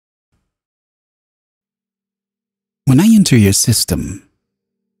enter your system,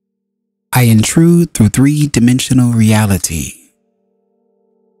 I intrude through three-dimensional reality,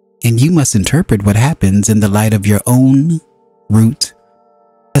 and you must interpret what happens in the light of your own root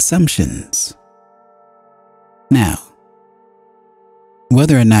assumptions. Now,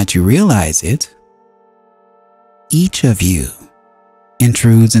 whether or not you realize it, each of you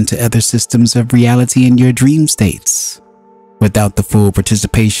intrudes into other systems of reality in your dream states without the full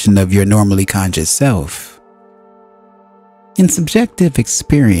participation of your normally conscious self. In subjective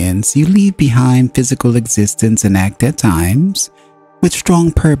experience, you leave behind physical existence and act at times with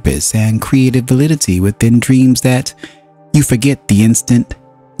strong purpose and creative validity within dreams that you forget the instant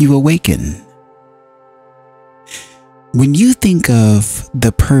you awaken. When you think of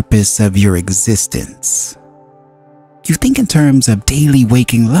the purpose of your existence, you think in terms of daily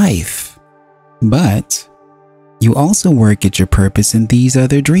waking life, but you also work at your purpose in these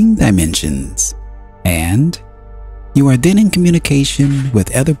other dream dimensions, and you are then in communication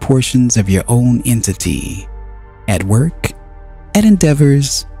with other portions of your own entity, at work, at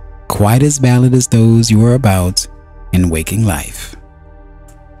endeavors quite as valid as those you are about in waking life.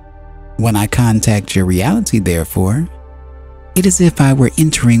 When I contact your reality, therefore, it is as if I were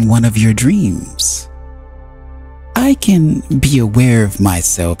entering one of your dreams. I can be aware of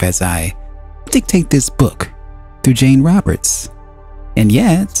myself as I dictate this book through Jane Roberts, and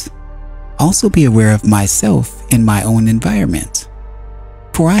yet also be aware of myself in my own environment.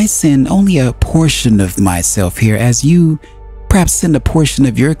 For I send only a portion of myself here, as you perhaps send a portion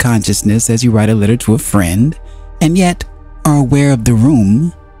of your consciousness as you write a letter to a friend, and yet are aware of the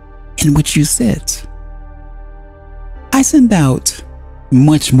room in which you sit. I send out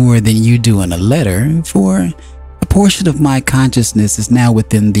much more than you do in a letter, for a portion of my consciousness is now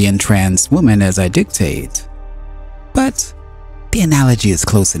within the entranced woman as I dictate. But the analogy is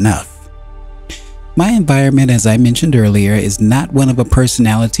close enough. My environment, as I mentioned earlier, is not one of a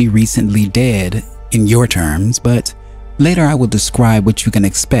personality recently dead in your terms, but later I will describe what you can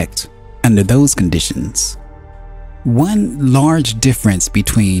expect under those conditions. One large difference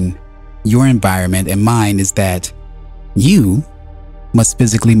between your environment and mine is that you must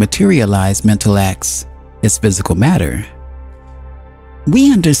physically materialize mental acts as physical matter.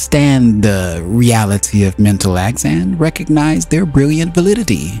 We understand the reality of mental acts and recognize their brilliant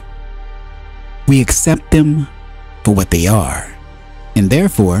validity. We accept them for what they are, and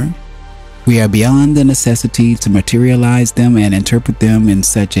therefore, we are beyond the necessity to materialize them and interpret them in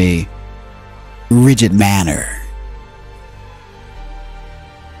such a rigid manner.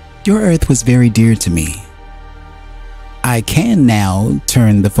 Your earth was very dear to me. I can now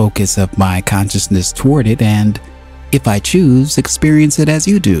turn the focus of my consciousness toward it and, if I choose, experience it as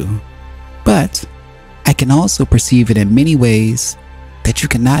you do. But I can also perceive it in many ways that you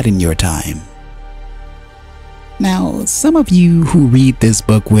cannot in your time. Now, some of you who read this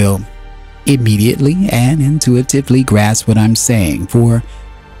book will immediately and intuitively grasp what I'm saying, for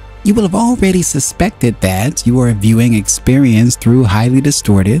you will have already suspected that you are viewing experience through highly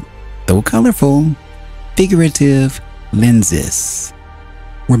distorted, though colorful, figurative lenses.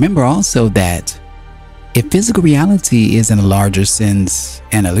 Remember also that if physical reality is in a larger sense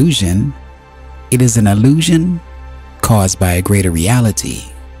an illusion, it is an illusion caused by a greater reality.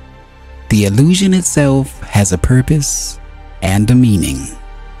 The illusion itself has a purpose and a meaning.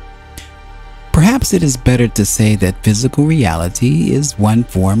 Perhaps it is better to say that physical reality is one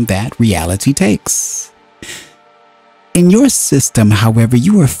form that reality takes. In your system, however,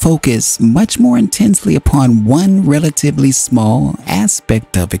 you are focused much more intensely upon one relatively small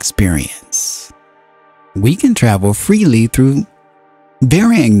aspect of experience. We can travel freely through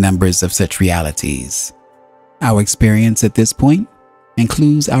varying numbers of such realities. Our experience at this point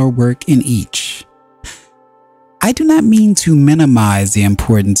includes our work in each. I do not mean to minimize the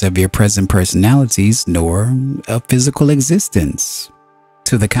importance of your present personalities nor of physical existence.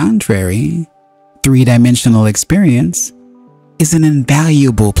 To the contrary, three-dimensional experience is an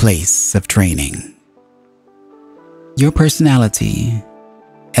invaluable place of training. Your personality,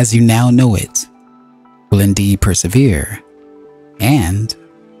 as you now know it, will indeed persevere, and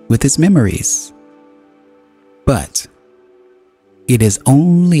with its memories. But it is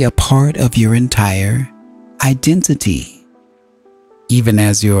only a part of your entire identity. Even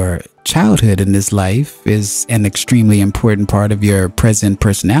as your childhood in this life is an extremely important part of your present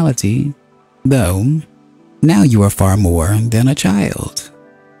personality, though now you are far more than a child.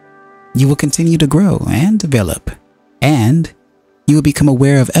 You will continue to grow and develop, and you will become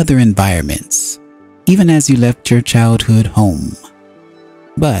aware of other environments, even as you left your childhood home.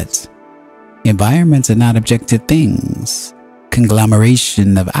 But environments are not objective things,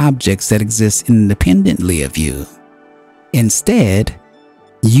 conglomeration of objects that exist independently of you. Instead,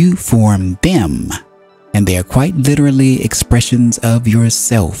 you form them, and they are quite literally expressions of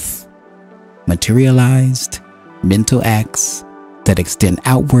yourself, materialized mental acts that extend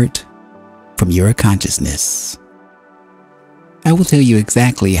outward from your consciousness. I will tell you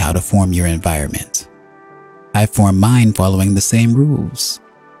exactly how to form your environment. I form mine following the same rules,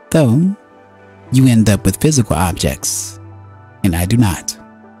 though you end up with physical objects, and I do not.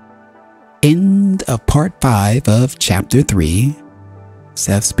 End of part 5 of chapter 3.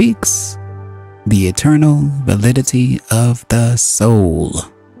 Seth speaks the eternal validity of the soul.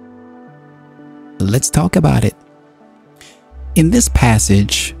 Let's talk about it. In this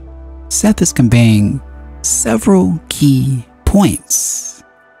passage, Seth is conveying several key points.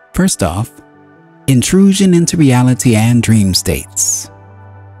 First off, intrusion into reality and dream states.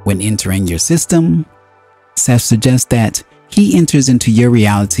 When entering your system, Seth suggests that he enters into your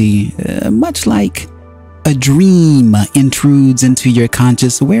reality much like a dream intrudes into your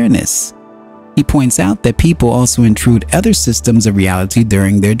conscious awareness. He points out that people also intrude other systems of reality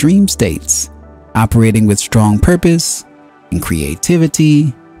during their dream states, operating with strong purpose and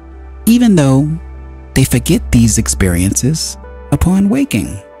creativity, even though they forget these experiences upon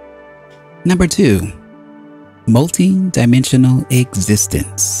waking. Number 2, multi-dimensional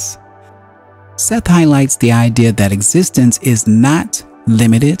existence. Seth highlights the idea that existence is not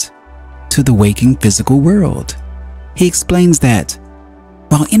limited to the waking physical world. He explains that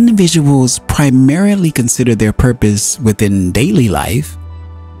while individuals primarily consider their purpose within daily life,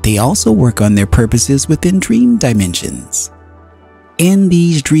 they also work on their purposes within dream dimensions. In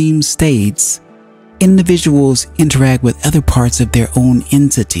these dream states, individuals interact with other parts of their own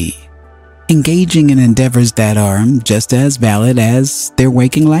entity, engaging in endeavors that are just as valid as their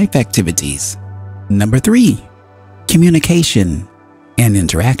waking life activities. Number 3, communication and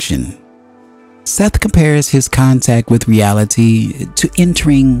interaction. Seth compares his contact with reality to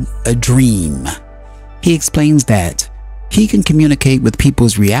entering a dream. He explains that he can communicate with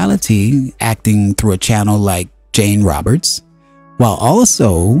people's reality, acting through a channel like Jane Roberts, while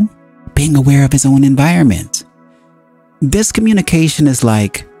also being aware of his own environment. This communication is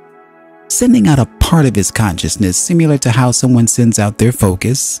like sending out a part of his consciousness, similar to how someone sends out their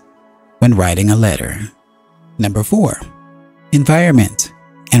focus when writing a letter. Number 4, environment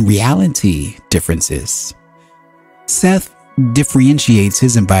and reality differences. Seth differentiates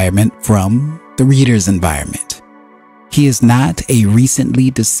his environment from the reader's environment. He is not a recently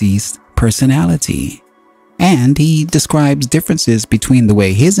deceased personality, and he describes differences between the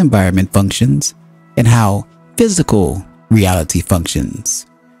way his environment functions and how physical reality functions.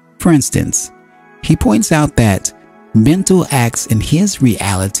 For instance, he points out that mental acts in his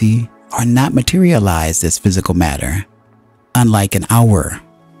reality are not materialized as physical matter, unlike in our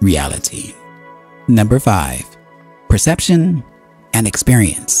reality. Number 5, perception and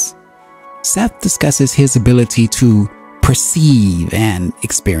experience. Seth discusses his ability to perceive and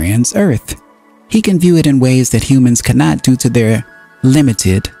experience Earth. He can view it in ways that humans cannot due to their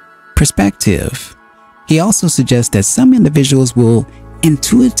limited perspective. He also suggests that some individuals will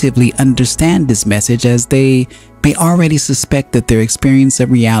intuitively understand this message, as they may already suspect that their experience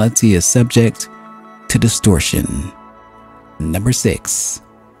of reality is subject to distortion. Number 6,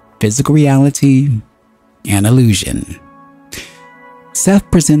 physical reality and illusion. Seth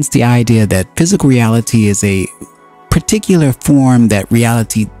presents the idea that physical reality is a particular form that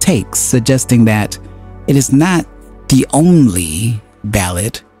reality takes, suggesting that it is not the only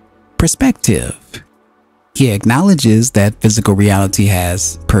valid perspective. He acknowledges that physical reality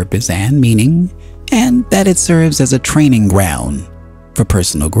has purpose and meaning, and that it serves as a training ground for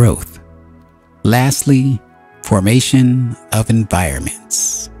personal growth. Lastly, formation of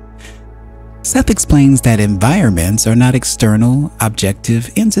environments. Seth explains that environments are not external,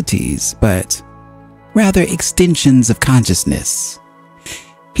 objective entities, but rather extensions of consciousness.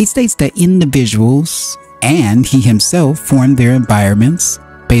 He states that individuals and he himself form their environments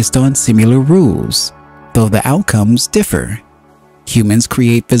based on similar rules, though the outcomes differ. Humans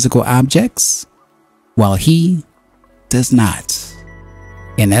create physical objects, while he does not.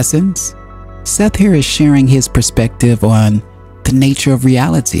 In essence, Seth here is sharing his perspective on the nature of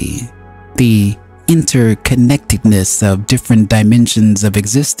reality, the interconnectedness of different dimensions of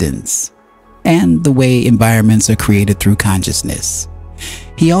existence, and the way environments are created through consciousness.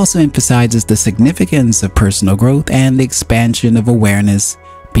 He also emphasizes the significance of personal growth and the expansion of awareness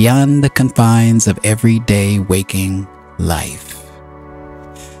beyond the confines of everyday waking life.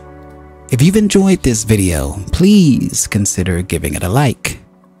 If you've enjoyed this video, please consider giving it a like.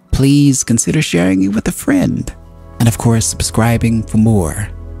 Please consider sharing it with a friend. And of course, subscribing for more.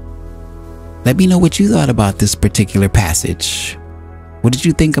 Let me know what you thought about this particular passage. What did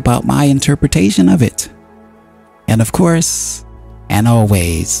you think about my interpretation of it? And of course, and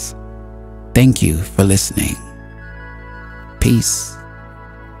always, thank you for listening. Peace.